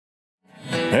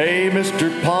Hey,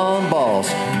 Mr. Pond Boss,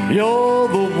 you're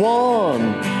the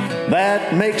one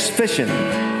that makes fishing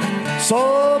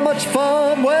so much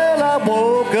fun. Well, I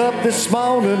woke up this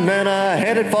morning and I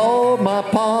headed for my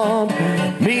pond.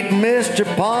 Meeting Mr.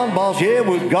 Pond Boss, yeah,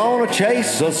 we're gonna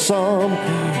chase us some.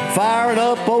 Firing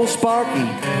up old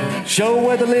Sparky, show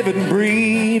where the living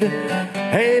breed.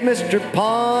 Hey, Mr.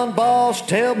 Pond Boss,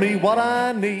 tell me what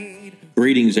I need.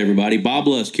 Greetings, everybody. Bob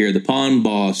Lusk here, the Pond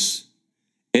Boss,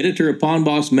 editor of Pond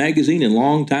Boss Magazine and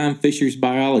longtime fisheries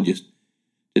biologist.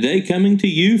 Today, coming to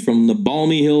you from the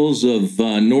balmy hills of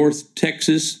North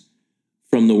Texas,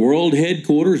 from the world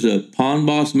headquarters of Pond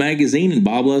Boss Magazine and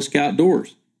Bob Lusk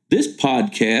Outdoors. This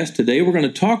podcast, today we're going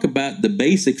to talk about the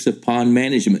basics of pond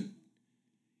management.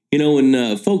 You know,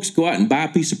 when folks go out and buy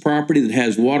a piece of property that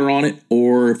has water on it,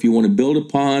 or if you want to build a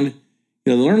pond,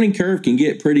 you know, the learning curve can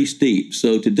get pretty steep.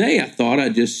 So today I thought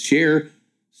I'd just share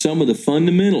some of the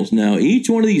fundamentals. Now, each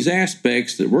one of these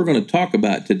aspects that we're going to talk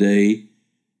about today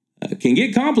can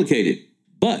get complicated,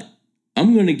 but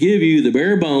I'm going to give you the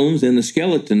bare bones and the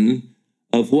skeleton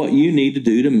of what you need to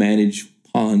do to manage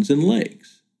ponds and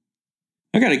lakes.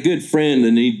 I got a good friend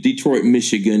in Detroit,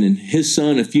 Michigan, and his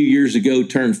son a few years ago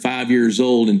turned 5 years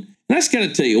old. And I just got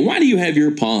to tell you, why do you have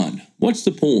your pond? What's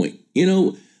the point? You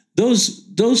know,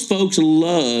 those folks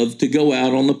love to go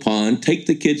out on the pond, take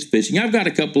the kids fishing. I've got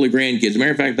a couple of grandkids. As a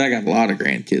matter of fact, I got a lot of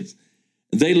grandkids.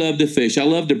 They love to fish. I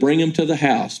love to bring them to the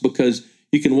house because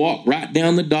you can walk right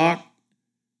down the dock,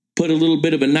 put a little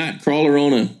bit of a night crawler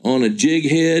on a jig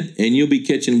head, and you'll be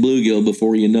catching bluegill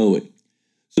before you know it.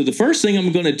 So the first thing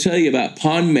I'm going to tell you about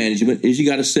pond management is you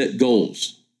got to set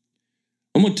goals.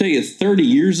 I'm going to tell you 30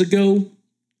 years ago,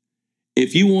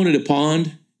 if you wanted a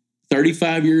pond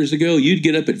 35 years ago, you'd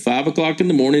get up at 5 o'clock in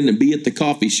the morning and be at the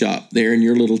coffee shop there in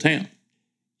your little town.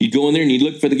 You'd go in there and you'd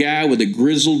look for the guy with a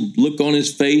grizzled look on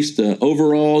his face, the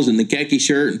overalls and the khaki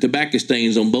shirt and tobacco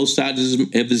stains on both sides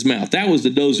of his mouth. That was the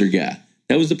dozer guy.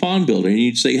 That was the pond builder. And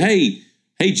you'd say, hey,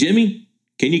 Jimmy,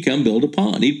 can you come build a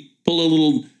pond? He'd pull a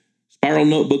little spiral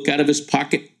notebook out of his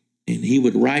pocket and he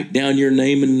would write down your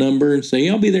name and number and say,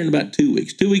 I'll be there in about 2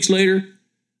 weeks. 2 weeks later,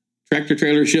 tractor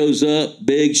trailer shows up,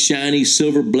 big, shiny,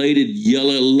 silver-bladed,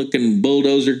 yellow-looking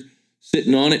bulldozer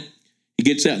sitting on it. He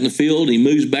gets out in the field, he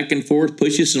moves back and forth,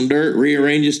 pushes some dirt,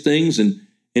 rearranges things, and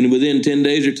within 10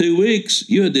 days or 2 weeks,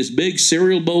 you had this big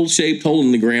cereal bowl-shaped hole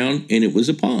in the ground, and it was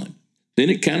a pond. Then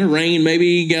it kind of rained, maybe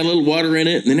you got a little water in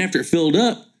it, and then after it filled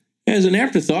up, as an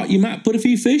afterthought, you might put a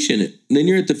few fish in it. And then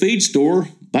you're at the feed store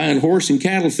buying horse and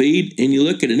cattle feed, and you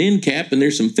look at an end cap, and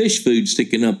there's some fish food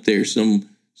sticking up there, some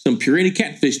Purina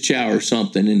catfish chow or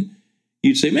something, and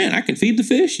you'd say, man, I can feed the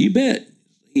fish. You bet.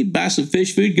 You'd buy some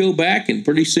fish food, go back, and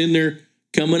pretty soon they're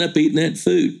coming up eating that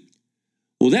food.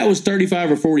 Well, that was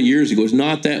 35 or 40 years ago. It's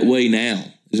not that way now.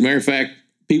 As a matter of fact,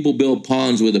 people build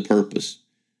ponds with a purpose.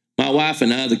 My wife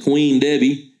and I, the Queen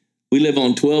Debbie, we live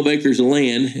on 12 acres of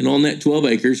land, and on that 12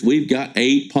 acres, we've got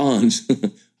 8 ponds.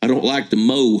 I don't like to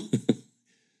mow.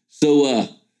 So,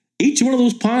 each one of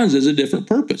those ponds has a different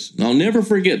purpose. And I'll never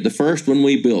forget the first one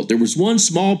we built. There was one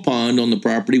small pond on the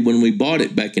property when we bought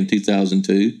it back in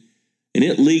 2002, and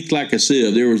it leaked like a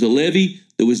sieve. There was a levee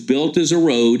that was built as a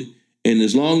road, and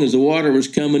as long as the water was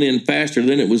coming in faster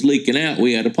than it was leaking out,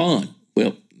 we had a pond.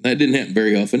 Well, that didn't happen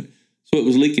very often, so it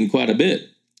was leaking quite a bit.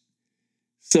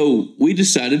 So we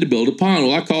decided to build a pond.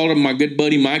 Well, I called him my good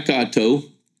buddy Mike Otto.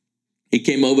 He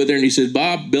came over there and he said,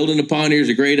 Bob, building a pond here is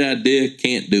a great idea.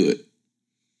 Can't do it.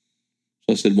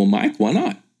 So I said, well, Mike, why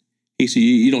not? He said,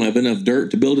 you don't have enough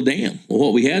dirt to build a dam. Well,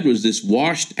 what we had was this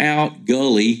washed out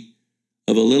gully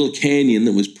of a little canyon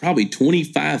that was probably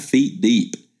 25 feet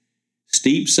deep,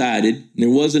 steep sided. And there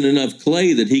wasn't enough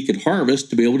clay that he could harvest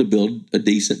to be able to build a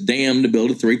decent dam to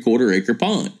build a 3/4 acre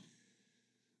pond.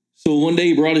 So one day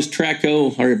he brought his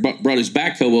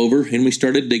backhoe over and we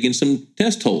started digging some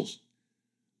test holes.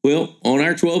 Well, on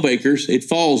our 12 acres, it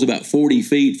falls about 40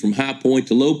 feet from high point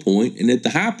to low point. And at the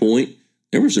high point,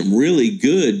 there was some really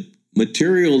good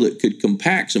material that could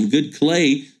compact some good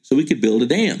clay so we could build a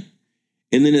dam.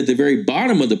 And then at the very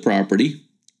bottom of the property,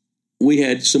 we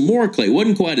had some more clay. It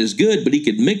wasn't quite as good, but he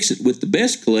could mix it with the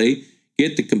best clay,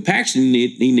 get the compaction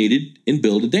he needed, and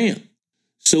build a dam.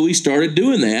 So he started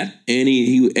doing that, and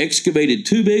he excavated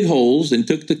 2 big holes and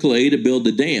took the clay to build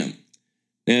the dam.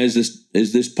 Now, as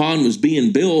this pond was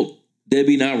being built,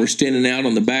 Debbie and I were standing out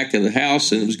on the back of the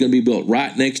house, and it was going to be built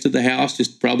right next to the house,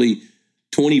 just probably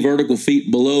 20 vertical feet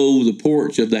below the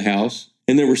porch of the house.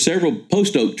 And there were several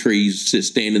post oak trees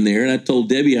standing there. And I told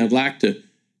Debbie I'd like to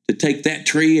take that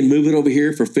tree and move it over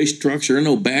here for fish trucks, or I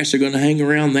know bass are going to hang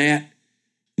around that.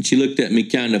 And she looked at me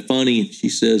kind of funny, and she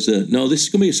says, no, this is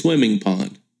going to be a swimming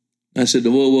pond. I said,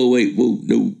 whoa, wait,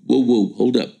 whoa,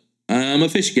 hold up. I'm a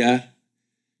fish guy.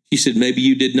 She said, maybe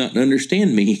you did not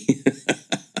understand me.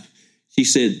 She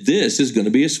said, this is going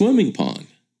to be a swimming pond.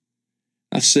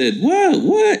 I said,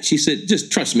 what? She said,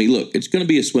 just trust me. Look, it's going to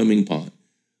be a swimming pond.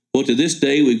 Well, to this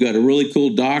day, we've got a really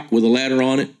cool dock with a ladder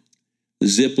on it, the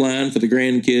zip line for the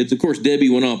grandkids. Of course, Debbie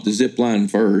went off the zip line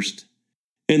first.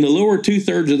 And the lower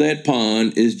 2/3 of that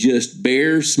pond is just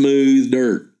bare, smooth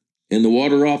dirt. And the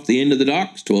water off the end of the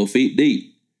dock is 12 feet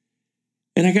deep.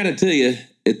 And I got to tell you,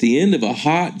 at the end of a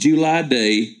hot July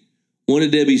day, one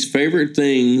of Debbie's favorite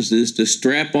things is to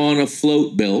strap on a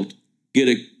float belt, get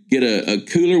a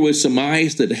cooler with some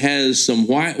ice that has some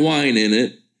white wine in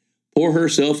it, pour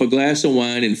herself a glass of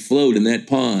wine and float in that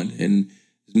pond. And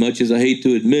as much as I hate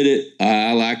to admit it,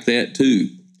 I like that too.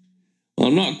 Well,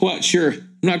 I'm not quite sure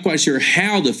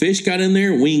how the fish got in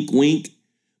there, wink, wink.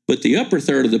 But the upper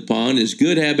third of the pond is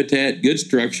good habitat, good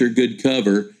structure, good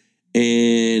cover,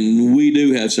 and we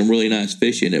do have some really nice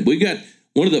fish in it. We got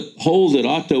one of the holes that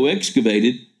Otto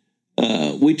excavated,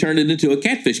 we turned it into a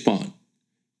catfish pond.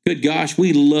 Good gosh,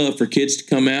 we love for kids to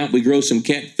come out. We grow some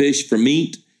catfish for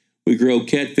meat. We grow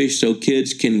catfish so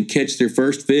kids can catch their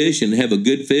first fish and have a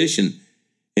good fish, and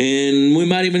we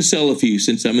might even sell a few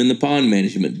since I'm in the pond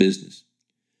management business.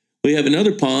 We have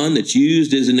another pond that's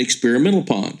used as an experimental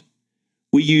pond.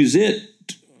 We use it.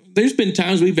 There's been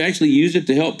times we've actually used it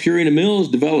to help Purina Mills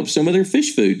develop some of their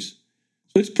fish foods.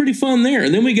 So it's pretty fun there.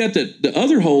 And then we got the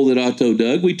other hole that Otto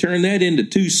dug. We turned that into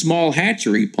 2 small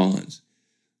hatchery ponds.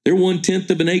 They're 1/10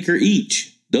 of an acre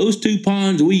each. Those 2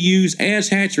 ponds we use as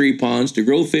hatchery ponds to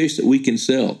grow fish that we can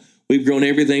sell. We've grown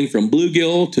everything from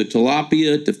bluegill to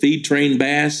tilapia to feed-trained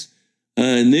bass.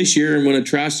 And this year I'm going to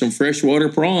try some freshwater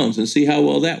prawns and see how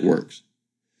well that works.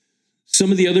 Some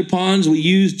of the other ponds we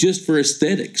use just for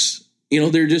aesthetics. You know,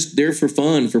 they're just there for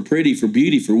fun, for pretty, for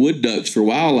beauty, for wood ducks, for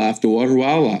wildlife, to water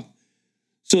wildlife.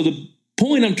 So the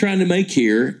point I'm trying to make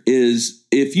here is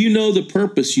if you know the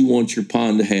purpose you want your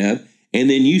pond to have, and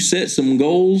then you set some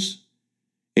goals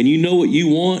and you know what you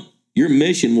want, your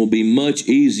mission will be much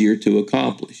easier to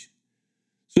accomplish.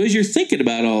 So as you're thinking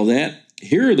about all that,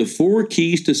 here are the 4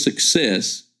 keys to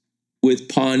success with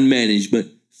pond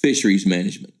management, fisheries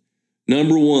management.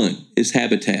 Number 1 is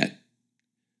habitat.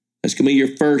 That's going to be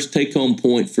your first take-home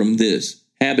point from this.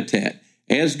 Habitat.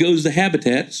 As goes the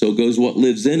habitat, so goes what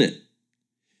lives in it.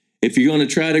 If you're going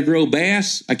to try to grow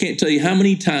bass, I can't tell you how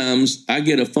many times I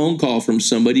get a phone call from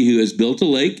somebody who has built a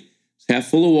lake, it's half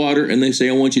full of water, and they say,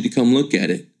 I want you to come look at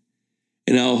it.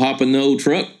 And I'll hop in the old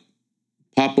truck,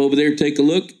 pop over there, take a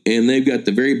look, and they've got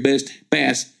the very best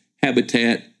bass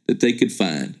habitat that they could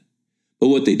find. But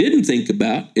what they didn't think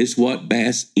about is what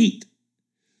bass eat.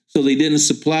 So they didn't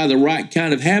supply the right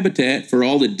kind of habitat for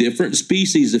all the different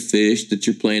species of fish that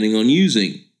you're planning on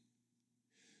using.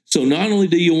 So not only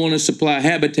do you want to supply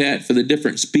habitat for the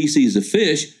different species of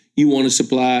fish, you want to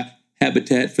supply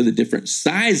habitat for the different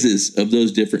sizes of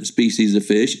those different species of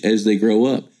fish as they grow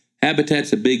up.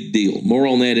 Habitat's a big deal. More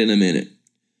on that in a minute.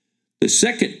 The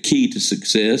second key to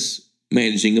success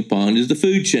managing a pond is the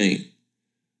food chain.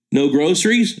 No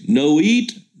groceries, no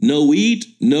eat,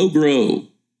 no grow.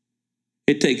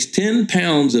 It takes 10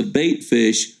 pounds of bait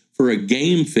fish for a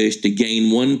game fish to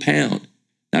gain 1 pound.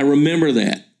 Now remember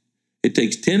that. It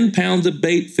takes 10 pounds of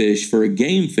bait fish for a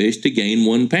game fish to gain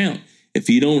 1 pound. If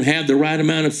you don't have the right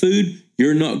amount of food,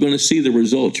 you're not going to see the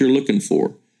results you're looking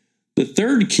for. The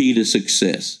third key to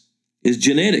success is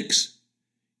genetics.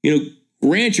 You know,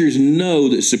 ranchers know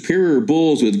that superior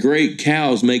bulls with great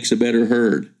cows makes a better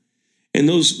herd. And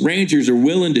those ranchers are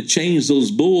willing to change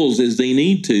those bulls as they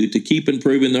need to keep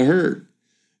improving the herd.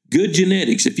 Good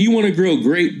genetics. If you want to grow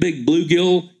great big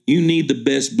bluegill, you need the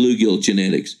best bluegill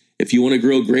genetics. If you want to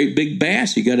grow great big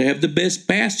bass, you got to have the best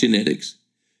bass genetics.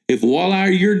 If walleye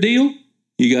are your deal,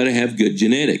 you got to have good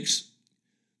genetics.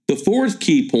 The fourth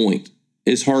key point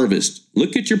is harvest.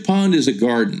 Look at your pond as a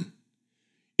garden.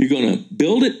 You're going to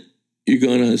build it, you're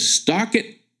going to stock it,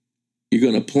 you're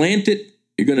going to plant it,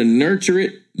 you're going to nurture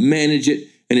it, manage it,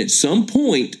 and at some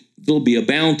point, there'll be a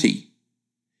bounty.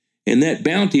 And that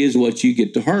bounty is what you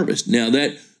get to harvest. Now,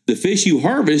 that the fish you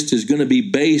harvest is going to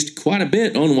be based quite a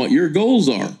bit on what your goals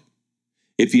are.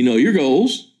 If you know your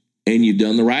goals and you've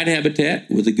done the right habitat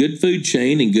with a good food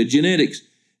chain and good genetics,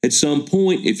 at some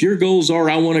point, if your goals are,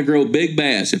 I want to grow big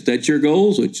bass, if that's your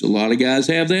goals, which a lot of guys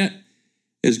have that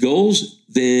as goals,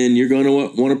 then you're going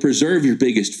to want to preserve your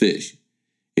biggest fish.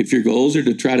 If your goals are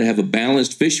to try to have a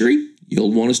balanced fishery,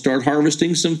 you'll want to start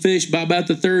harvesting some fish by about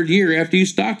the 3rd year after you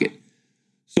stock it.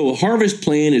 So a harvest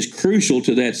plan is crucial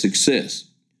to that success.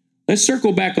 Let's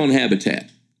circle back on habitat.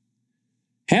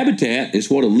 Habitat is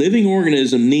what a living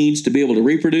organism needs to be able to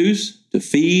reproduce, to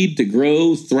feed, to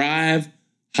grow, thrive,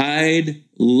 hide,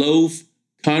 loaf,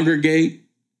 congregate.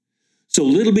 So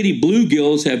little bitty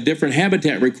bluegills have different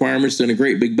habitat requirements than a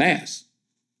great big bass.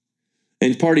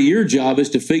 And part of your job is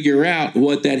to figure out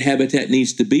what that habitat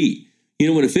needs to be. You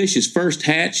know, when a fish is first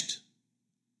hatched,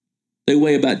 they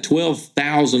weigh about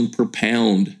 12,000 per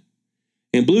pound.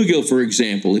 And bluegill, for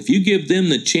example, if you give them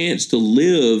the chance to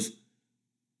live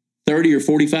 30 or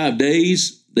 45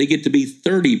 days, they get to be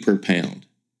 30 per pound.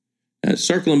 Now,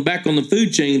 circling back on the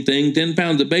food chain thing, 10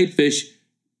 pounds of bait fish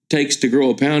takes to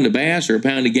grow a pound of bass or a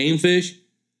pound of game fish.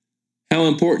 How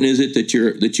important is it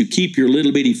that you keep your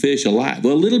little bitty fish alive?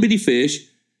 Well, little bitty fish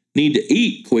need to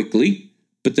eat quickly,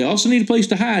 but they also need a place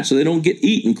to hide so they don't get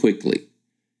eaten quickly.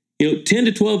 You know, 10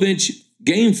 to 12 inch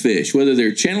game fish, whether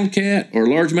they're channel cat or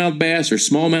largemouth bass or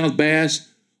smallmouth bass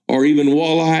or even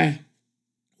walleye,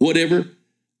 whatever,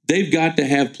 they've got to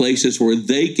have places where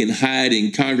they can hide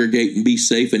and congregate and be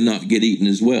safe and not get eaten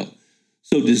as well.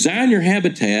 So design your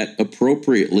habitat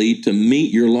appropriately to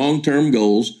meet your long-term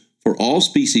goals for all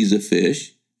species of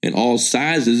fish and all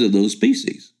sizes of those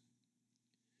species.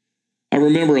 I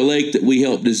remember a lake that we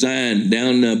helped design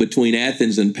down between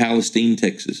Athens and Palestine,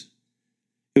 Texas.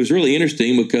 It was really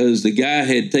interesting because the guy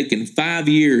had taken 5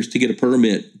 years to get a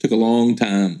permit. It took a long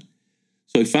time.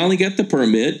 So he finally got the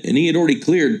permit, and he had already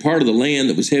cleared part of the land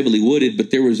that was heavily wooded,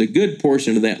 but there was a good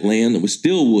portion of that land that was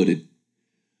still wooded.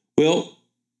 Well,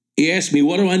 he asked me,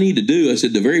 what do I need to do? I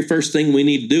said, the very first thing we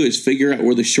need to do is figure out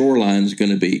where the shoreline is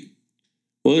going to be.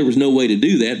 Well, there was no way to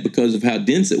do that because of how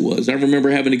dense it was. I remember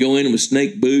having to go in with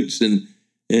snake boots and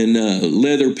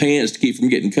leather pants to keep from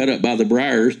getting cut up by the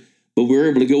briars. But we were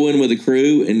able to go in with a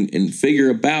crew and figure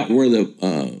about where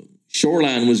the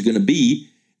shoreline was going to be.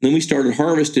 And then we started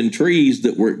harvesting trees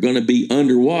that were going to be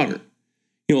underwater.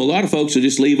 You know, a lot of folks will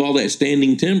just leave all that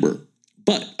standing timber.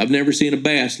 But I've never seen a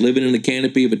bass living in the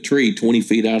canopy of a tree 20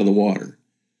 feet out of the water.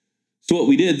 So what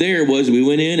we did there was we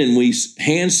went in and we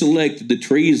hand selected the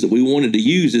trees that we wanted to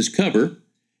use as cover.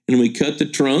 And we cut the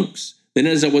trunks. Then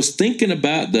as I was thinking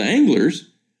about the anglers,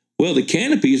 well, the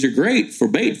canopies are great for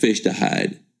bait fish to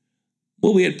hide.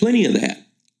 Well, we had plenty of that,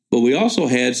 but we also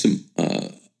had some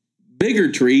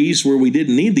bigger trees where we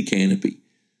didn't need the canopy.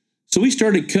 So we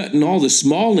started cutting all the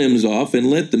small limbs off and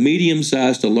let the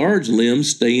medium-sized to large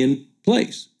limbs stay in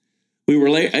place. We were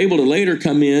able to later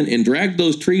come in and drag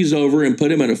those trees over and put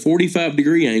them at a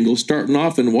 45-degree angle, starting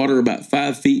off in water about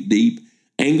 5 feet deep,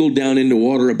 angled down into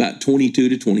water about 22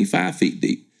 to 25 feet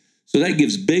deep. So that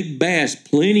gives big bass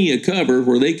plenty of cover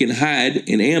where they can hide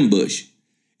and ambush.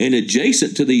 And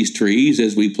adjacent to these trees,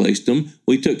 as we placed them,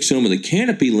 we took some of the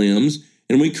canopy limbs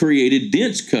and we created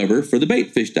dense cover for the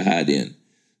bait fish to hide in.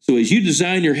 So as you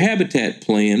design your habitat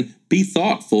plan, be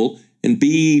thoughtful and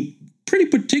be pretty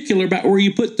particular about where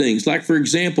you put things. Like, for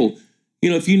example, you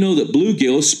know, if you know that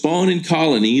bluegills spawn in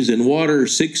colonies in water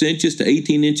 6 inches to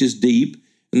 18 inches deep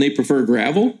and they prefer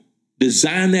gravel,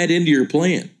 design that into your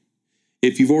plan.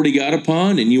 If you've already got a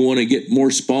pond and you want to get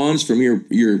more spawns from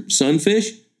your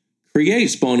sunfish, create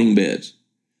spawning beds.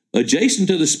 Adjacent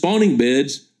to the spawning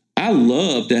beds, I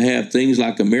love to have things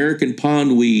like American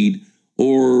pondweed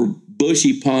or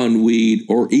bushy pondweed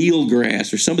or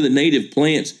eelgrass or some of the native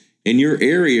plants in your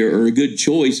area are a good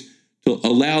choice to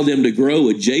allow them to grow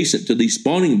adjacent to these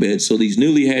spawning beds so these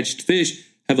newly hatched fish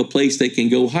have a place they can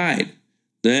go hide.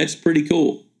 That's pretty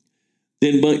cool.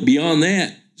 Then beyond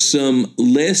that, some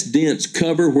less dense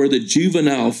cover where the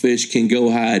juvenile fish can go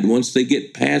hide once they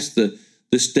get past the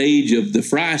stage of the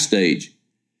fry stage.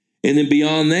 And then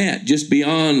beyond that, just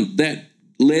beyond that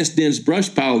less dense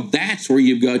brush pile, that's where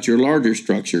you've got your larger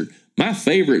structure. My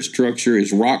favorite structure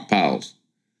is rock piles.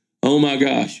 Oh my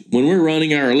gosh, when we're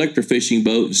running our electrofishing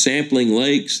boat and sampling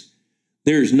lakes,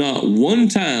 there's not one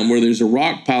time where there's a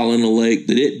rock pile in a lake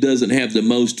that it doesn't have the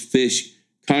most fish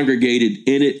congregated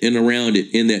in it and around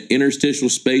it, in that interstitial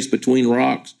space between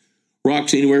rocks.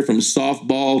 Rocks anywhere from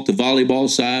softball to volleyball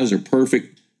size are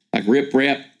perfect, like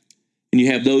riprap, and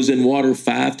you have those in water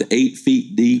 5 to 8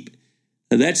 feet deep.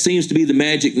 Now that seems to be the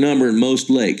magic number in most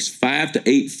lakes. 5 to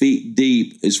 8 feet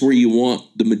deep is where you want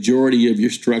the majority of your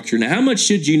structure. Now, how much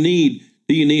do you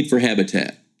need for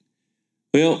habitat?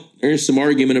 Well, there's some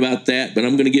argument about that, but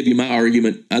I'm going to give you my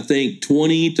argument. I think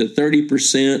 20 to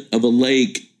 30% of a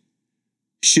lake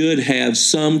should have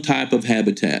some type of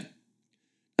habitat.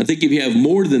 I think if you have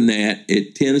more than that,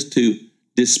 it tends to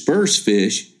disperse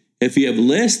fish. If you have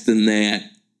less than that,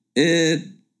 they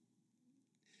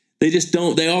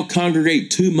all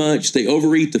congregate too much. They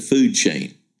overeat the food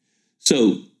chain.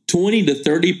 So 20 to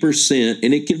 30%,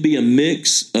 and it can be a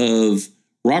mix of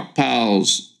rock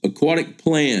piles, aquatic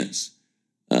plants,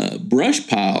 brush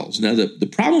piles. Now, the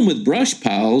problem with brush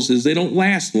piles is they don't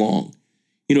last long.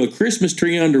 You know, a Christmas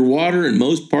tree underwater in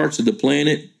most parts of the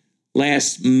planet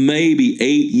lasts maybe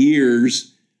 8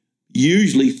 years,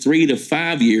 usually 3 to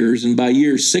 5 years. And by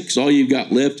year 6, all you've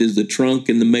got left is the trunk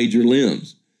and the major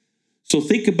limbs. So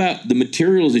think about the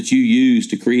materials that you use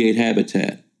to create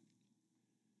habitat.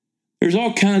 There's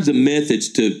all kinds of methods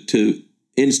to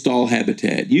install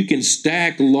habitat. You can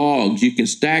stack logs. You can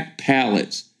stack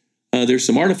pallets. There's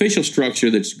some artificial structure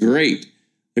that's great.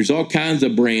 There's all kinds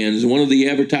of brands. One of the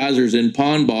advertisers in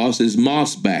Pond Boss is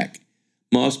Mossback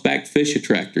fish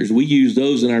attractors. We use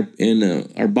those in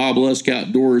our Bob Lusk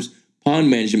Outdoors pond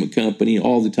management company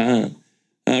all the time.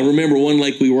 I remember one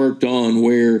lake we worked on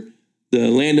where the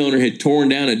landowner had torn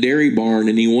down a dairy barn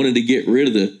and he wanted to get rid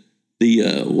of the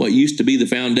what used to be the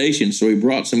foundation. So he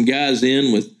brought some guys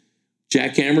in with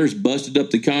jackhammers, busted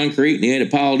up the concrete, and he had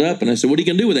it piled up. And I said, "What are you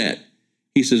going to do with that?"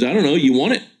 He says, "I don't know. You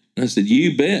want it?" I said,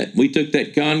 "You bet." We took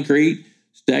that concrete,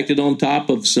 stacked it on top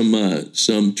of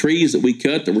some trees that we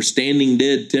cut that were standing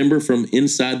dead timber from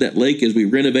inside that lake as we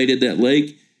renovated that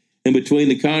lake. And between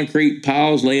the concrete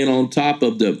piles laying on top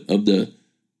of the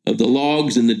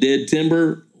logs and the dead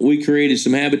timber, we created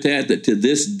some habitat that to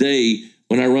this day,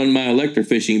 when I run my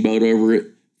electrofishing boat over it,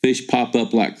 fish pop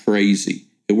up like crazy.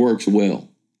 It works well.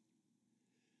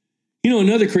 You know,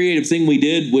 another creative thing we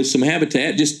did with some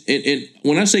habitat, and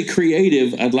when I say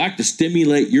creative, I'd like to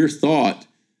stimulate your thought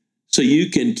so you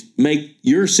can make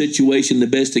your situation the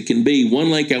best it can be. One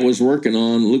lake I was working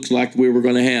on looks like we were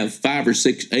going to have 5 or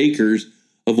 6 acres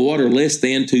of water less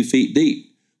than 2 feet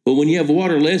deep. But when you have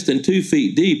water less than 2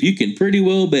 feet deep, you can pretty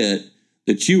well bet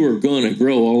that you are going to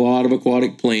grow a lot of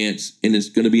aquatic plants, and it's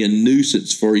going to be a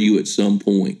nuisance for you at some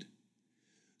point.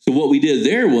 So what we did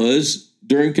there was,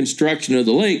 during construction of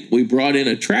the lake, we brought in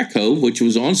a track hoe, which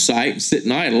was on site and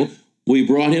sitting idle. We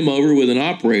brought him over with an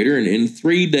operator, and in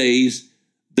 3 days,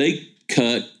 they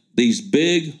cut these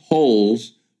big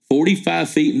holes, 45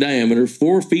 feet in diameter,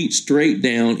 4 feet straight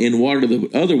down in water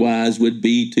that otherwise would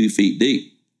be 2 feet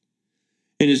deep.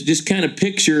 And it's just kind of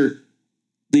picture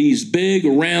these big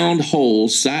round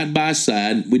holes side by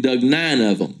side. We dug 9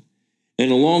 of them.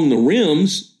 And along the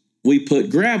rims, we put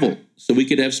gravel so we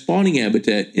could have spawning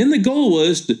habitat. And the goal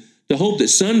was to hope that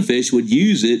sunfish would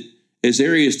use it as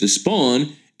areas to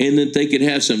spawn, and that they could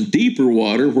have some deeper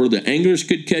water where the anglers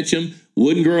could catch them,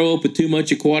 wouldn't grow up with too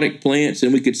much aquatic plants,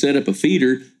 and we could set up a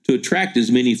feeder to attract as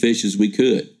many fish as we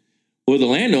could. Well, the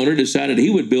landowner decided he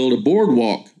would build a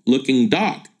boardwalk-looking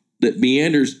dock that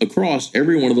meanders across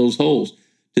every one of those holes.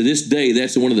 To this day,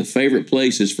 that's one of the favorite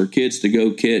places for kids to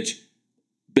go catch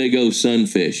big old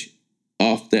sunfish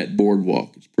off that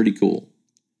boardwalk. It's pretty cool.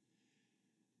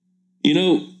 You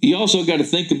know, you also got to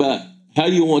think about how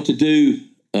you want to do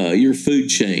your food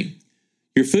chain.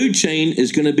 Your food chain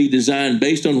is going to be designed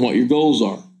based on what your goals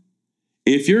are.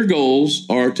 If your goals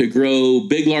are to grow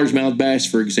big largemouth bass,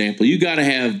 for example, you got to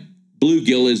have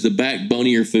bluegill as the backbone of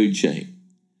your food chain.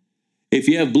 If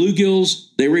you have bluegills,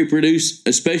 they reproduce,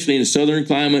 especially in the southern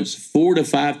climates, 4 to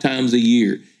 5 times a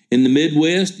year. In the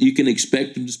Midwest, you can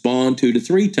expect them to spawn 2 to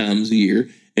 3 times a year.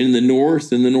 And in the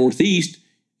North and the Northeast,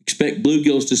 expect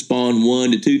bluegills to spawn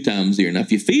 1 to 2 times a year. Now,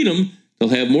 if you feed them, they'll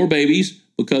have more babies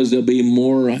because they'll be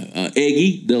more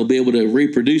eggy. They'll be able to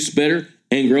reproduce better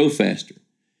and grow faster.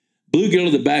 Bluegill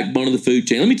are the backbone of the food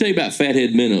chain. Let me tell you about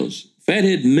fathead minnows.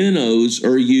 Fathead minnows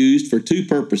are used for 2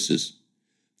 purposes.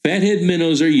 Fathead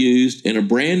minnows are used in a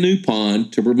brand new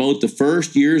pond to promote the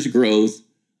first year's growth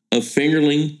of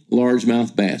fingerling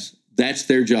largemouth bass. That's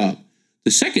their job.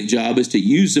 The second job is to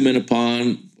use them in a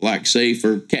pond, like say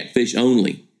for catfish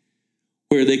only,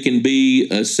 where they can be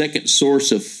a second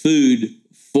source of food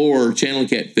for channel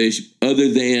catfish other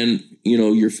than,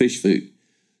 your fish food.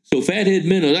 So fathead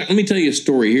minnows, let me tell you a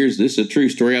story. This is a true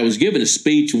story. I was giving a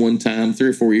speech one time 3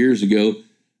 or 4 years ago.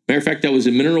 Matter of fact, I was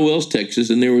in Mineral Wells, Texas,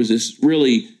 and there was this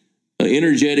really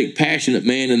energetic, passionate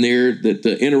man in there that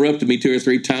interrupted me 2 or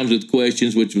 3 times with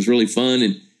questions, which was really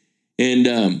fun.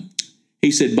 And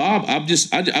he said, "Bob, I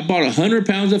bought 100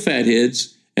 pounds of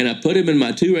fatheads and I put them in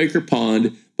my 2-acre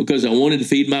pond because I wanted to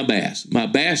feed my bass. My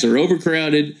bass are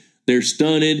overcrowded, they're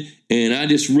stunted, and I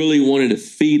just really wanted to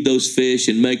feed those fish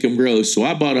and make them grow. So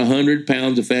I bought 100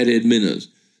 pounds of fathead minnows.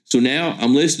 So now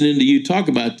I'm listening to you talk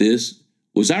about this.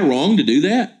 Was I wrong to do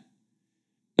that?"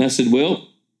 And I said, "Well,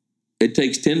 it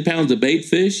takes 10 pounds of bait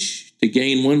fish to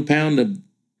gain 1 pound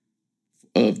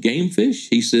of game fish."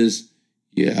 He says,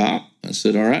 "Yeah." I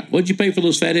said, "All right. What'd you pay for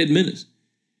those fathead minnows?"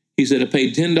 He said, "I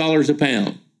paid $10 a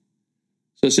pound."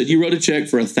 So I said, "You wrote a check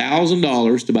for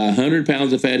 $1,000 to buy 100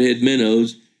 pounds of fathead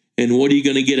minnows, and what are you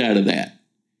going to get out of that?"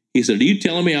 He said, are you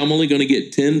telling me I'm only going to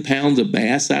get 10 pounds of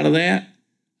bass out of that?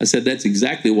 I said, that's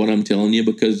exactly what I'm telling you,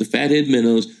 because the fathead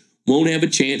minnows won't have a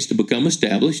chance to become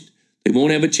established. They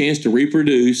won't have a chance to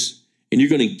reproduce, and you're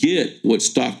going to get what's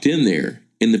stocked in there,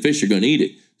 and the fish are going to eat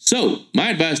it. So my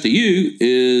advice to you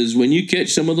is when you catch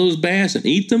some of those bass and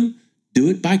eat them, do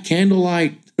it by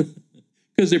candlelight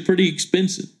because they're pretty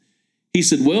expensive. He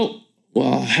said, well,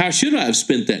 how should I have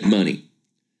spent that money?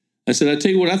 I said, I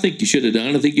tell you what I think you should have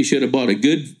done. I think you should have bought a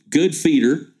good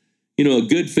feeder. You know, a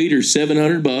good feeder,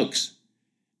 $700,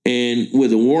 and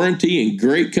with a warranty and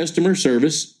great customer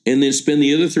service, and then spend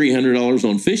the other $300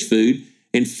 on fish food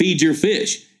and feed your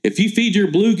fish. If you feed your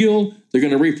bluegill, they're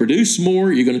going to reproduce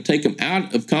more. You're going to take them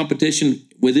out of competition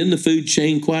within the food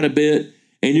chain quite a bit,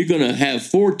 and you're going to have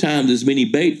 4 times as many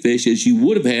bait fish as you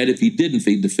would have had if you didn't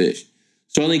feed the fish.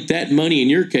 So I think that money in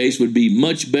your case would be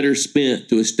much better spent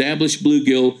to establish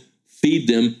bluegill, feed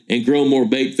them, and grow more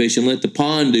bait fish, and let the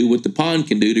pond do what the pond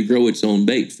can do to grow its own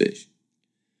bait fish.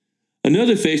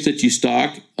 Another fish that you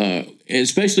stock,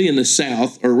 especially in the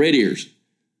South, are red ears,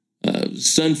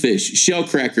 sunfish, shell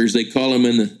crackers, they call them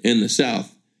in the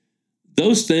South.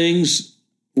 Those things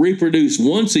reproduce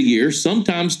once a year,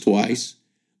 sometimes twice,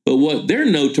 but what they're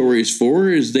notorious for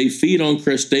is they feed on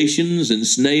crustaceans and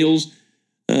snails.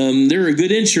 They're a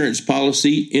good insurance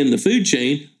policy in the food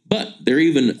chain, but they're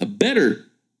even a better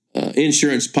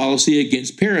insurance policy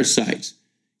against parasites.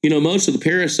 You know, most of the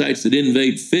parasites that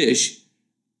invade fish,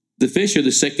 the fish are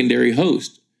the secondary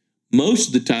host. Most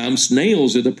of the time,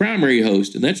 snails are the primary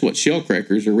host, and that's what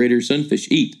shellcrackers or red ear sunfish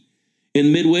eat. In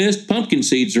the Midwest, pumpkin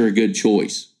seeds are a good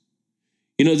choice.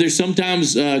 You know, there's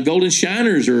sometimes golden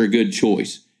shiners are a good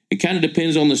choice. It kind of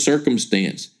depends on the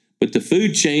circumstance, but the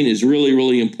food chain is really,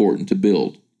 really important to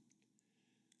build.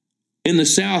 In the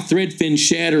South, threadfin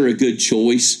shad are a good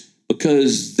choice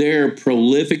because they're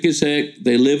prolific as heck.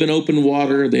 They live in open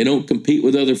water. They don't compete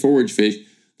with other forage fish.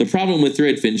 The problem with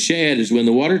threadfin shad is when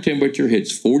the water temperature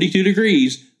hits 42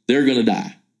 degrees, they're going to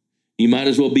die. You might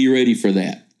as well be ready for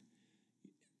that.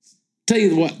 Tell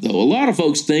you what, though, a lot of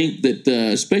folks think that,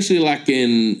 especially like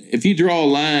if you draw a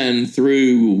line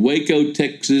through Waco,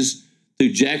 Texas,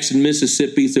 through Jackson,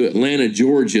 Mississippi, through Atlanta,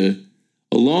 Georgia,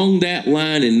 along that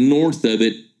line and north of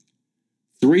it,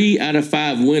 3 out of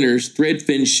 5 winters,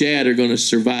 threadfin shad are going to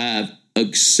survive,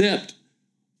 except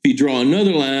if you draw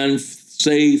another line,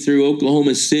 say through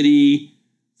Oklahoma City,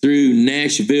 through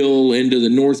Nashville, into the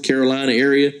North Carolina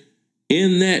area.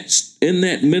 In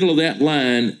that middle of that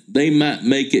line, they might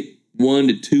make it 1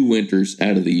 to 2 winters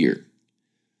out of the year.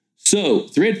 So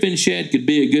threadfin shad could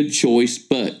be a good choice,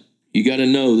 but you got to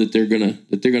know that they're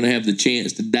gonna have the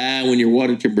chance to die when your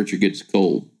water temperature gets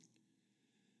cold.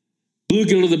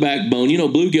 Bluegill to the backbone. You know,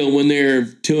 bluegill, when they're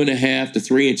 2.5 to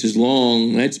 3 inches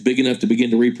long, that's big enough to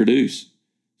begin to reproduce.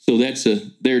 So they're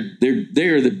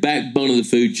the backbone of the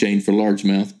food chain for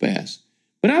largemouth bass.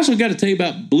 But I also got to tell you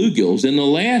about bluegills. In the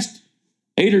last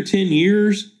 8 or 10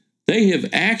 years, they have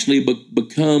actually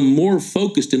become more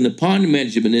focused in the pond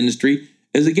management industry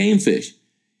as a game fish.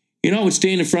 You know, I would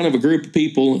stand in front of a group of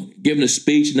people giving a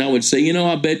speech, and I would say, you know,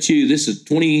 I bet you this is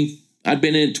I've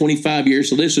been in it 25 years,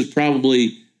 so this was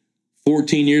probably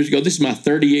 14 years ago. This is my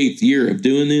 38th year of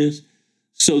doing this.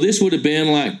 So this would have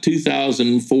been like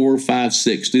 2004, 5,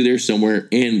 6, through there somewhere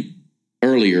and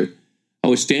earlier. I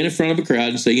would stand in front of a crowd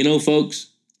and say, you know, folks,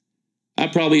 I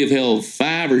probably have held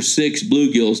 5 or 6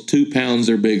 bluegills 2 pounds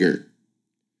or bigger.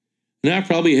 And I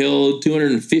probably held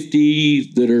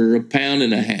 250 that are 1.5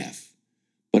 pounds.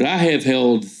 But I have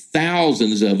held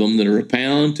thousands of them that are 1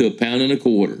 pound to 1.25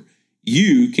 pounds.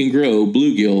 You can grow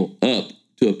bluegill up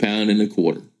to 1.25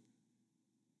 pounds.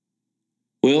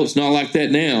 Well, it's not like that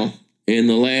now. In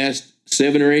the last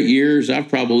 7 or 8 years, I've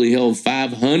probably held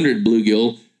 500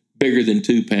 bluegill bigger than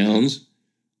 2 pounds.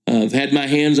 I've had my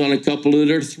hands on a couple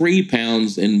that are 3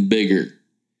 pounds and bigger.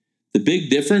 The big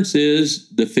difference is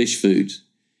the fish foods.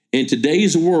 In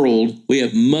today's world, we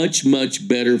have much, much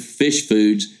better fish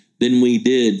foods than we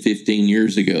did 15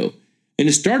 years ago. And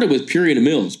it started with Purina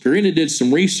Mills. Purina did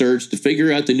some research to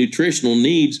figure out the nutritional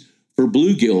needs for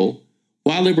bluegill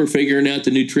while they were figuring out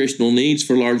the nutritional needs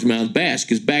for largemouth bass.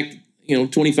 Because back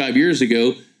 25 years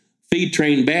ago,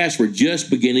 feed-trained bass were just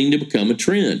beginning to become a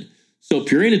trend. So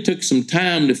Purina took some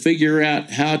time to figure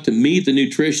out how to meet the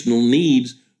nutritional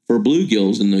needs for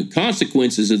bluegills, and the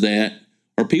consequences of that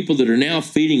are people that are now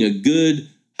feeding a good,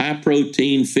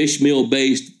 high-protein, fish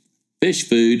meal-based fish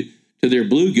food to their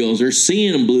bluegills are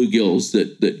seeing bluegills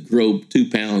that grow 2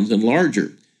 pounds and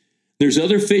larger. There's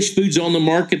other fish foods on the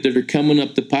market that are coming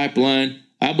up the pipeline.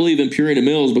 I believe in Purina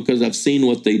Mills because I've seen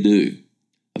what they do.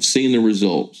 I've seen the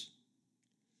results.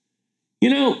 You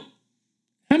know,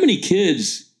 how many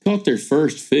kids caught their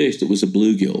first fish that was a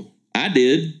bluegill? I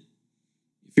did.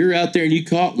 If you're out there and you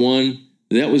caught one,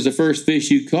 that was the first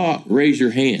fish you caught, raise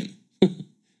your hand.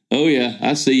 Oh, yeah,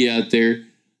 I see you out there.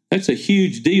 That's a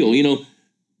huge deal. You know,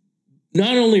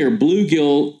 not only are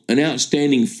bluegill an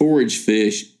outstanding forage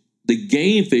fish, the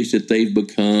game fish that they've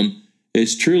become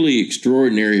is truly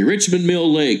extraordinary. Richmond Mill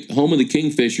Lake, home of the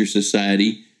Kingfisher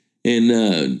Society, in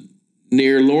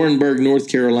near Laurinburg, North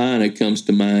Carolina, comes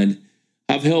to mind.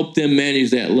 I've helped them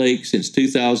manage that lake since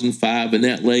 2005, and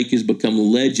that lake has become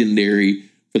legendary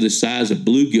for the size of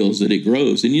bluegills that it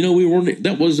grows. And, you know,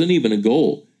 that wasn't even a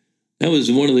goal. That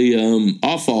was one of the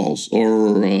off-falls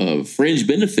or fringe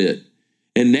benefit.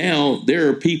 And now there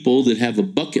are people that have a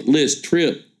bucket list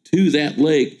trip to that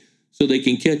lake so they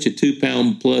can catch a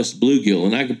 2-pound plus bluegill.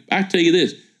 And I tell you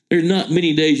this, there's not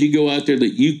many days you go out there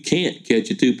that you can't catch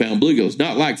a 2-pound bluegill. It's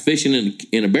not like fishing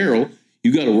in a barrel.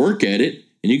 You got to work at it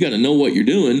and you got to know what you're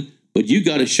doing, but you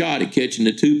got a shot at catching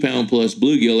a 2-pound plus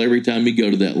bluegill every time you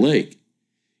go to that lake.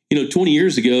 You know, 20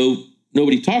 years ago,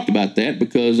 nobody talked about that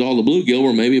because all the bluegill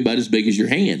were maybe about as big as your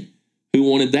hand. Who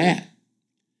wanted that?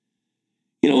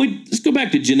 You know, let's go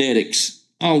back to genetics.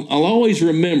 I'll always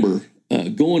remember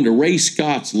going to Ray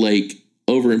Scott's lake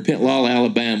over in Pensacola,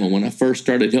 Alabama, when I first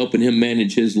started helping him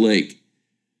manage his lake.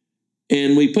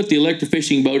 And we put the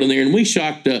electrofishing boat in there, and we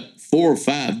shocked up 4 or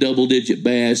 5 double-digit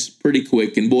bass pretty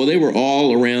quick. And, boy, they were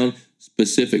all around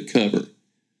specific cover.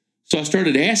 So I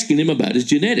started asking him about his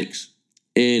genetics,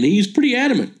 and he's pretty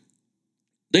adamant.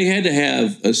 They had to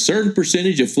have a certain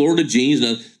percentage of Florida genes.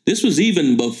 Now, this was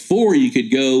even before you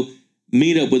could go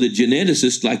meet up with a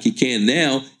geneticist like you can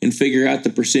now and figure out the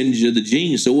percentage of the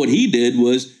genes. So what he did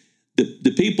was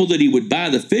the people that he would buy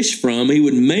the fish from, he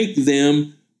would make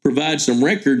them provide some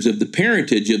records of the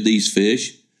parentage of these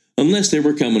fish unless they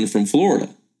were coming from Florida.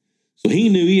 So he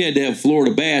knew he had to have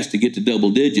Florida bass to get to double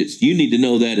digits. You need to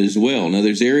know that as well. Now,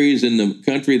 there's areas in the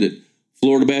country that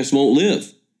Florida bass won't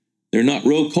live. They're not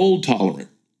real cold tolerant.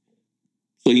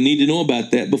 So you need to know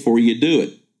about that before you do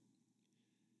it.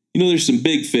 You know, there's some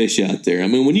big fish out there. I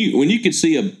mean, when you can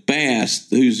see a bass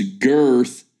whose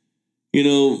girth, you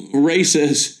know, Ray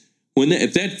says,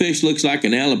 if that fish looks like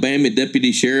an Alabama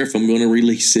deputy sheriff, I'm going to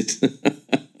release it.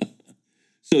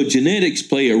 So genetics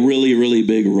play a really, really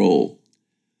big role.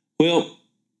 Well,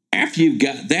 after you've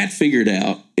got that figured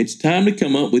out, it's time to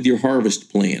come up with your harvest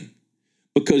plan.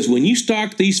 Because when you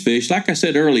stock these fish, like I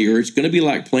said earlier, it's going to be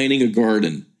like planting a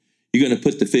garden. You're going to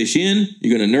put the fish in,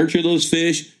 you're going to nurture those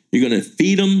fish, you're going to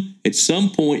feed them. At some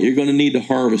point, you're going to need to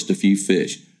harvest a few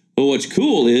fish. But what's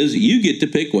cool is you get to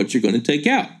pick what you're going to take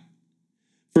out.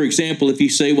 For example, if you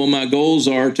say, well, my goals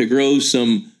are to grow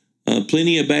some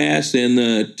plenty of bass in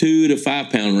the 2 to 5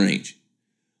 pound range.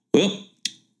 Well,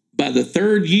 by the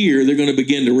 3rd year, they're going to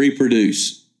begin to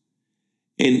reproduce.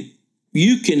 And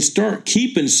you can start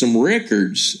keeping some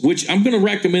records, which I'm going to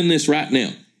recommend this right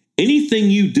now. Anything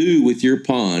you do with your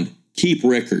pond, keep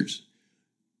records.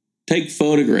 Take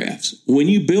photographs. When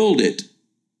you build it,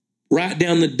 write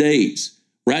down the dates.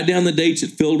 Write down the dates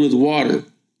it filled with water.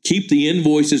 Keep the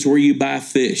invoices where you buy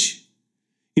fish.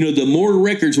 You know, the more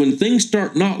records, when things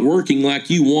start not working like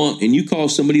you want and you call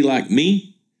somebody like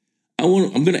me,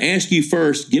 I'm going to ask you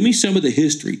first, give me some of the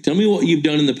history. Tell me what you've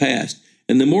done in the past.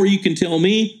 And the more you can tell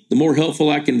me, the more helpful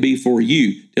I can be for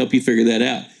you to help you figure that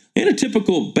out. In a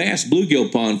typical bass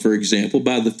bluegill pond, for example,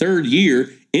 by the 3rd year,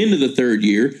 into the 3rd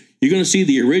year, you're going to see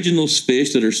the original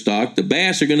fish that are stocked. The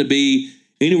bass are going to be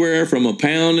anywhere from 1.25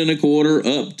 pounds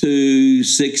up to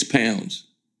 6 pounds.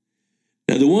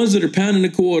 Now, the ones that are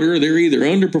 1.25 pounds, they're either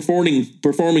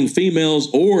underperforming females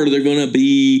or they're going to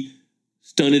be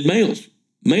stunted males.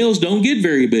 Males don't get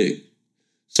very big.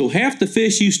 So half the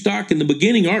fish you stock in the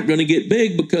beginning aren't going to get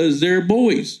big because they're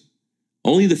boys.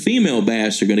 Only the female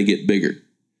bass are going to get bigger.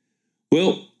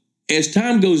 Well, as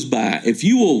time goes by, if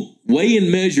you will weigh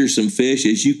and measure some fish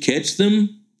as you catch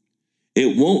them,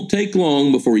 it won't take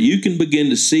long before you can begin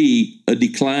to see a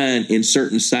decline in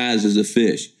certain sizes of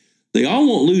fish. They all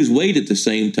won't lose weight at the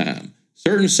same time.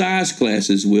 Certain size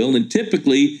classes will, and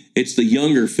typically it's the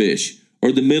younger fish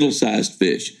or the middle-sized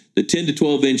fish. The 10 to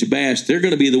 12-inch bass, they're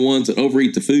going to be the ones that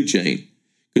overeat the food chain.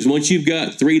 Because once you've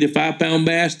got 3 to 5 pound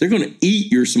bass, they're going to eat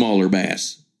your smaller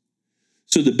bass.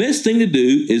 So the best thing to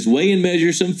do is weigh and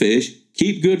measure some fish,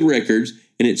 keep good records,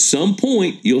 and at some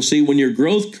point, you'll see when your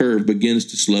growth curve begins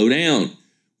to slow down.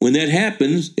 When that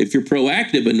happens, if you're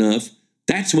proactive enough,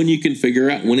 that's when you can figure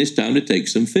out when it's time to take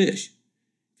some fish.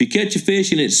 If you catch a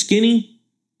fish and it's skinny,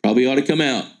 probably ought to come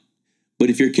out. But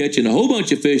if you're catching a whole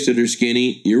bunch of fish that are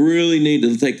skinny, you really need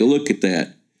to take a look at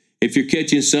that. If you're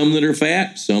catching some that are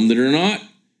fat, some that are not,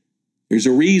 there's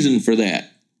a reason for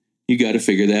that. You got to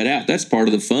figure that out. That's part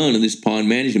of the fun of this pond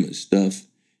management stuff.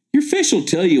 Your fish will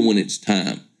tell you when it's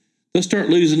time. They'll start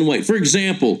losing weight. For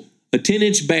example, a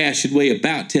 10-inch bass should weigh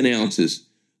about 10 ounces.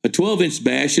 A 12-inch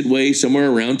bass should weigh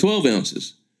somewhere around 12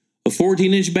 ounces. A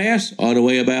 14-inch bass ought to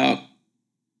weigh about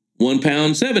 1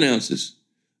 pound, 7 ounces.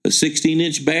 A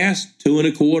 16-inch bass, 2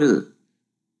 1/4.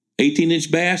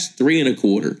 18-inch bass, 3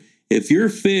 1/4. If your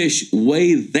fish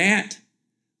weigh that,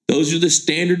 those are the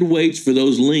standard weights for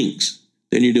those lengths,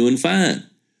 then you're doing fine.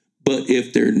 But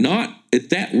if they're not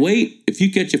at that weight, if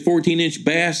you catch a 14-inch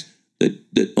bass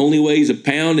that only weighs a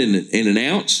pound and an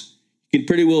ounce, you can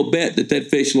pretty well bet that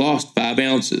fish lost 5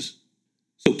 ounces.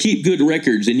 So keep good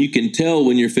records, and you can tell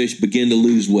when your fish begin to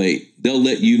lose weight. They'll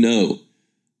let you know.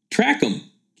 Track them.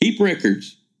 Keep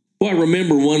records. Well, I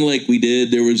remember one lake we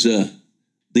did. There was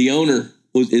the owner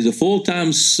is a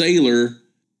full-time sailor.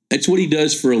 That's what he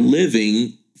does for a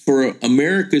living for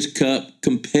America's Cup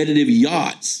competitive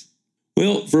yachts.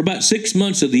 Well, for about 6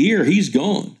 months of the year, he's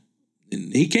gone.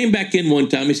 And he came back in one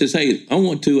time. He says, hey, I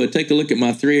want to take a look at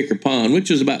my 3-acre pond,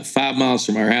 which was about 5 miles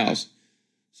from our house.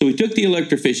 So we took the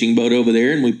electrofishing boat over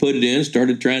there and we put it in,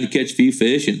 started trying to catch a few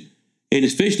fish. And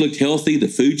his fish looked healthy. The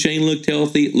food chain looked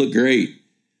healthy. It looked great.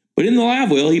 But in the live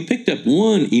well, he picked up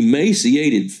one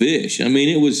emaciated fish. I mean,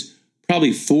 it was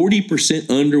probably 40%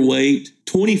 underweight,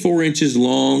 24 inches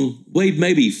long, weighed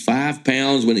maybe 5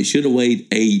 pounds when it should have weighed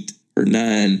 8 or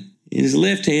 9. In his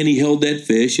left hand, he held that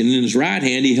fish, and in his right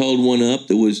hand, he held one up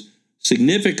that was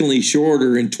significantly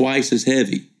shorter and twice as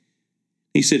heavy.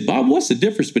 He said, Bob, what's the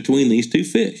difference between these two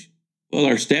fish? Well,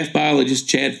 our staff biologist,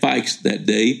 Chad Fikes, that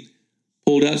day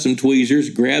pulled out some tweezers,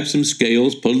 grabbed some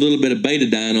scales, put a little bit of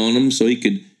betadine on them so he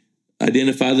could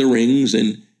identify the rings,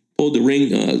 and pulled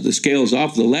the scales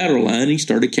off the lateral line. He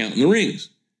started counting the rings.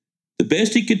 The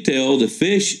best he could tell, the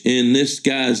fish in this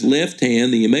guy's left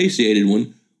hand, the emaciated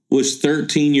one, was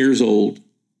 13 years old.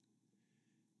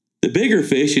 The bigger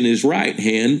fish in his right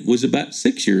hand was about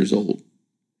 6 years old.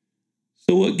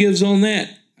 So what gives on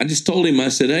that? I just told him, I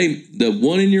said, hey, the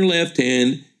one in your left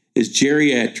hand is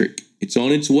geriatric. It's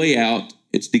on its way out,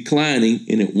 it's declining,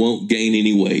 and it won't gain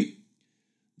any weight.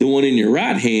 The one in your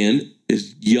right hand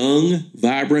is young,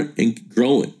 vibrant, and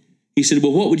growing. He said,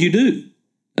 well, what would you do?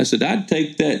 I said, I'd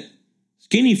take that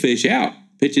skinny fish out,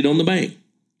 pitch it on the bank.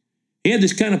 He had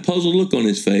this kind of puzzled look on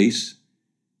his face,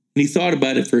 and he thought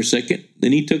about it for a second.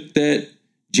 Then he took that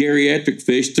geriatric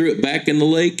fish, threw it back in the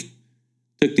lake,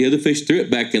 took the other fish, threw it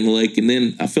back in the lake, and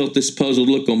then I felt this puzzled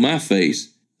look on my face.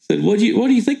 I said, what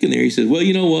are you thinking there? He said, well,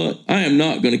 you know what? I am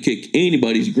not going to kick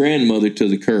anybody's grandmother to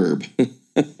the curb.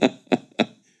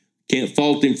 Can't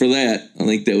fault him for that. I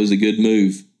think that was a good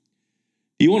move.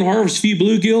 You want to harvest a few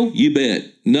bluegill? You bet.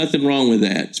 Nothing wrong with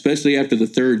that, especially after the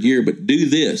 3rd year. But do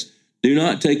this. Do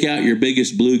not take out your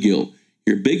biggest bluegill.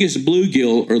 Your biggest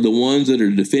bluegill are the ones that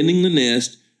are defending the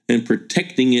nest and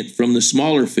protecting it from the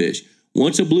smaller fish.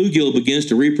 Once a bluegill begins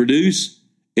to reproduce,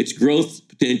 its growth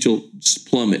potential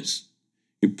plummets.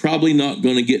 You're probably not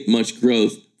going to get much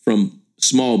growth from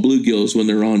small bluegills when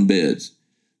they're on beds.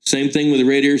 Same thing with the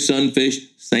red ear sunfish.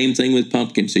 Same thing with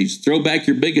pumpkin seeds. Throw back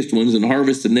your biggest ones and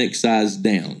harvest the next size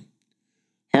down.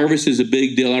 Harvest is a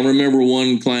big deal. I remember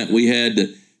one client we had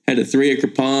a 3-acre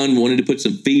pond, wanted to put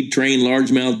some feed train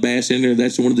largemouth bass in there.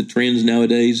 That's one of the trends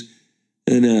nowadays.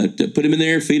 And to put them in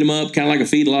there, feed them up, kind of like a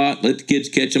feed lot, let the kids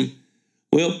catch them.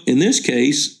 Well, in this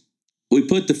case, we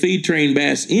put the feed train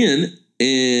bass in,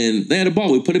 and they had a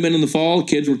ball. We put them in the fall.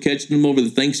 Kids were catching them over the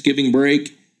Thanksgiving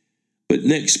break. But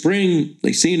next spring,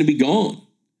 they seemed to be gone.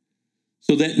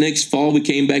 So that next fall, we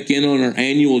came back in on our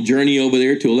annual journey over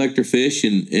there to electrofish,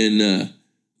 and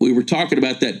we were talking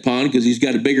about that pond because he's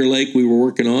got a bigger lake we were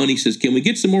working on. He says, can we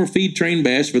get some more feed train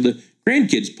bass for the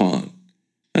grandkids' pond?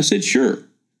 I said, sure.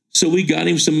 So we got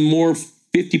him some more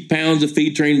 50 pounds of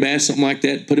feed train bass, something like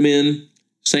that, put him in.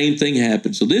 Same thing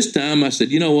happened. So this time I said,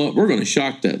 you know what? We're going to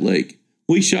shock that lake.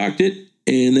 We shocked it,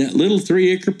 and that little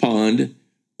 3-acre pond,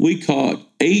 we caught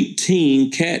 18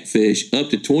 catfish up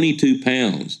to 22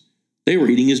 pounds. They were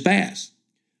eating his bass.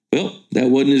 Well,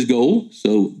 that wasn't his goal,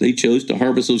 so they chose to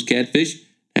harvest those catfish,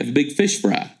 have a big fish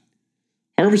fry.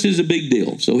 Harvest is a big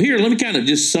deal. So here, let me kind of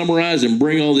just summarize and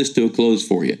bring all this to a close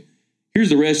for you. Here's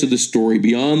the rest of the story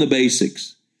beyond the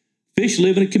basics. Fish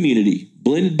live in a community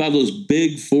blended by those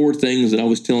big 4 things that I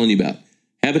was telling you about: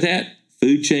 habitat,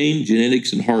 food chain,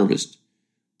 genetics, and harvest.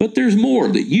 But there's more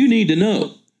that you need to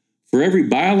know. For every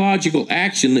biological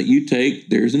action that you take,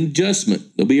 there's an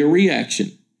adjustment. There'll be a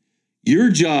reaction. Your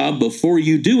job before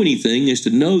you do anything is to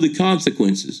know the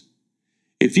consequences.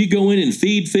 If you go in and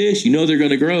feed fish, you know they're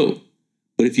going to grow.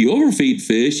 But if you overfeed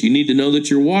fish, you need to know that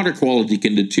your water quality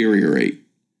can deteriorate.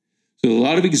 So a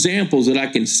lot of examples that I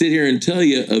can sit here and tell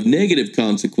you of negative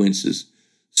consequences.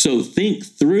 So think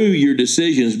through your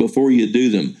decisions before you do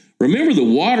them. Remember, the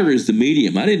water is the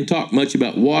medium. I didn't talk much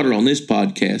about water on this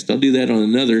podcast. I'll do that on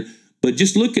another. But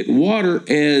just look at water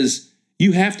as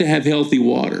you have to have healthy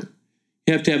water.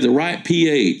 You have to have the right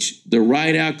pH, the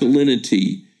right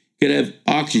alkalinity. You got to have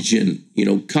oxygen,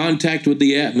 contact with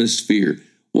the atmosphere.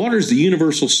 Water is the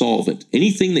universal solvent.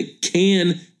 Anything that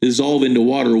can dissolve into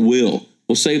water will.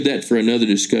 We'll save that for another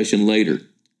discussion later.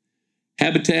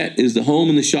 Habitat is the home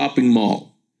in the shopping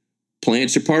mall.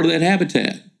 Plants are part of that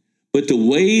habitat. But the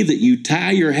way that you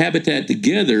tie your habitat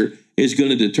together is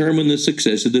going to determine the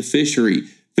success of the fishery.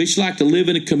 Fish like to live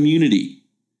in a community.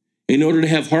 In order to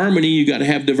have harmony, you got to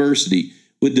have diversity.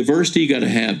 With diversity, you got to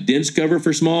have dense cover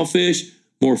for small fish,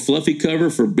 more fluffy cover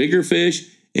for bigger fish,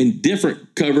 and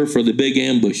different cover for the big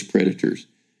ambush predators.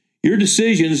 Your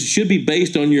decisions should be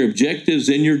based on your objectives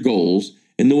and your goals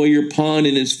and the way your pond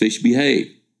and its fish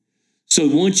behave. So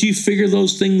once you figure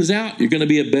those things out, you're going to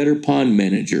be a better pond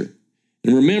manager.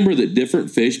 And remember that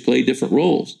different fish play different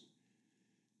roles.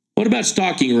 What about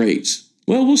stocking rates?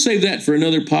 Well, we'll save that for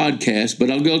another podcast,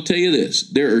 but I'll go tell you this.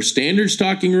 There are standard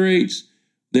stocking rates.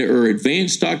 There are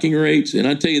advanced stocking rates. And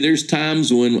I tell you, there's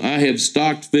times when I have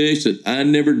stocked fish that I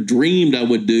never dreamed I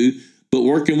would do, but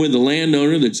working with a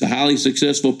landowner that's a highly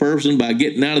successful person by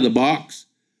getting out of the box,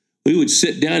 we would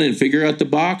sit down and figure out the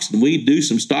box, and we'd do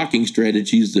some stocking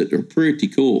strategies that are pretty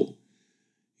cool.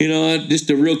 Just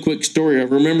a real quick story. I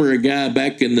remember a guy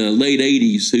back in the late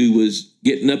 80s who was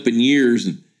getting up in years,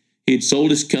 and he had sold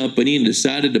his company and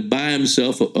decided to buy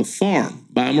himself a farm,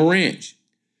 buy him a ranch.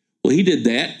 Well, he did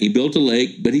that. He built a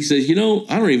lake, but he says, I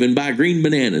don't even buy green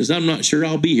bananas. I'm not sure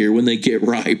I'll be here when they get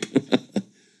ripe.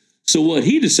 So what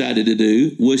he decided to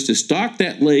do was to stock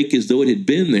that lake as though it had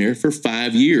been there for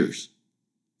 5 years,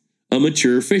 a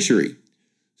mature fishery.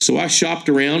 So I shopped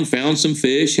around, found some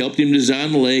fish, helped him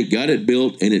design the lake, got it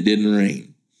built, and it didn't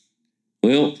rain.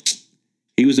 Well,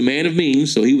 he was a man of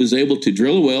means, so he was able to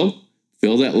drill a well,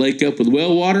 fill that lake up with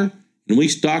well water, and we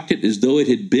stocked it as though it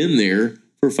had been there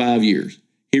for 5 years.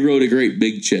 He wrote a great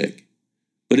big check.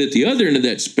 But at the other end of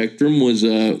that spectrum was,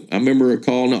 I remember a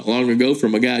call not long ago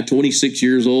from a guy 26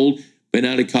 years old, been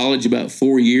out of college about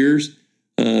 4 years,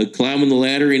 climbing the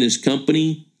ladder in his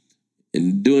company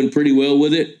and doing pretty well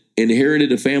with it,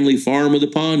 inherited a family farm with a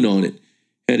pond on it,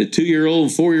 had a 2-year-old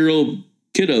and 4-year-old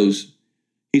kiddos.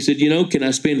 He said, can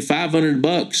I spend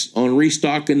 $500 on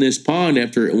restocking this pond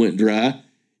after it went dry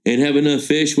and have enough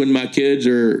fish when my kids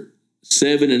are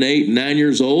 7 and 8 and 9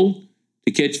 years old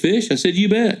to catch fish? I said, you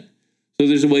bet. So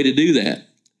there's a way to do that.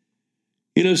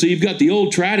 So you've got the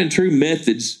old tried and true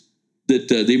methods that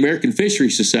the American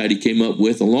Fisheries Society came up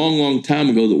with a long, long time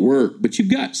ago that work, but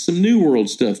you've got some new world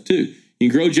stuff too. You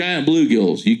can grow giant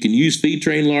bluegills. You can use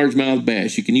feed-trained largemouth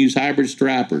bass. You can use hybrid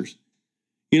stripers.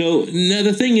 Now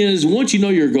the thing is, once you know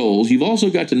your goals, you've also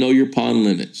got to know your pond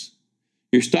limits.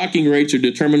 Your stocking rates are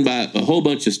determined by a whole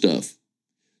bunch of stuff.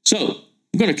 So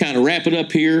I'm going to kind of wrap it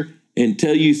up here and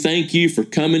tell you thank you for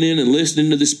coming in and listening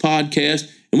to this podcast.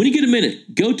 And when you get a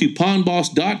minute, go to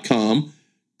pondboss.com,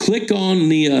 click on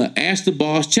the Ask the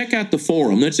Boss, check out the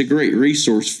forum. That's a great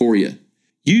resource for you.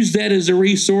 Use that as a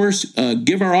resource.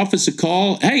 Give our office a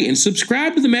call. Hey, and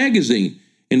subscribe to the magazine.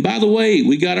 And by the way,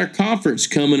 we got our conference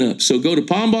coming up. So go to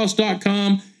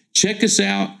pondboss.com, check us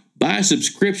out, buy a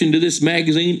subscription to this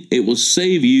magazine. It will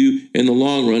save you in the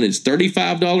long run. It's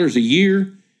 $35 a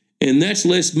year, and that's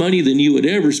less money than you would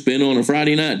ever spend on a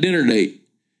Friday night dinner date.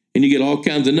 And you get all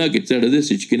kinds of nuggets out of this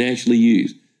that you can actually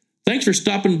use. Thanks for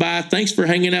stopping by. Thanks for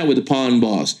hanging out with the Pond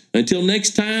Boss. Until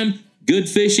next time, good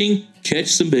fishing. Catch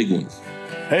some big ones.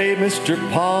 Hey, Mr.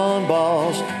 Pond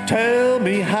Boss, tell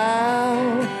me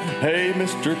how. Hey,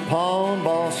 Mr. Pond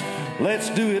Boss, let's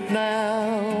do it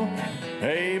now.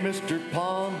 Hey, Mr.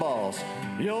 Pond Boss,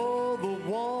 you're the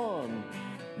one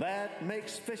that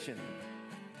makes fishing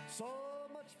so